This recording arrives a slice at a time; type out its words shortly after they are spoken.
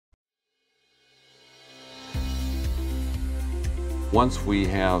Once we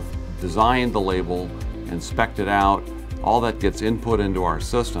have designed the label and spec'd it out, all that gets input into our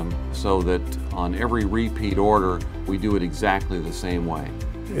system so that on every repeat order, we do it exactly the same way.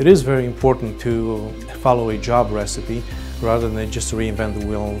 It is very important to follow a job recipe rather than just reinvent the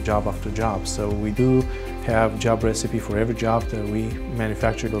wheel job after job. So we do have job recipe for every job that we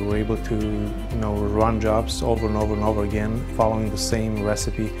manufacture, but we're able to run jobs over and over and over again, following the same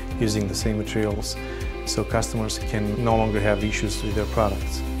recipe, using the same materials, so customers can no longer have issues with their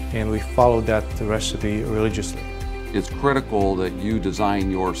products. And we follow that recipe religiously. It's critical that you design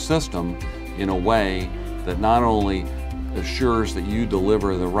your system in a way that not only assures that you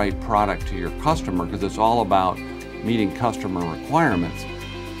deliver the right product to your customer, because it's all about meeting customer requirements,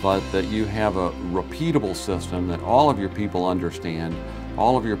 but that you have a repeatable system that all of your people understand,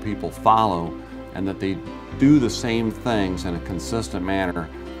 all of your people follow, and that they do the same things in a consistent manner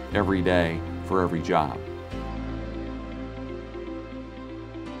every day for every job.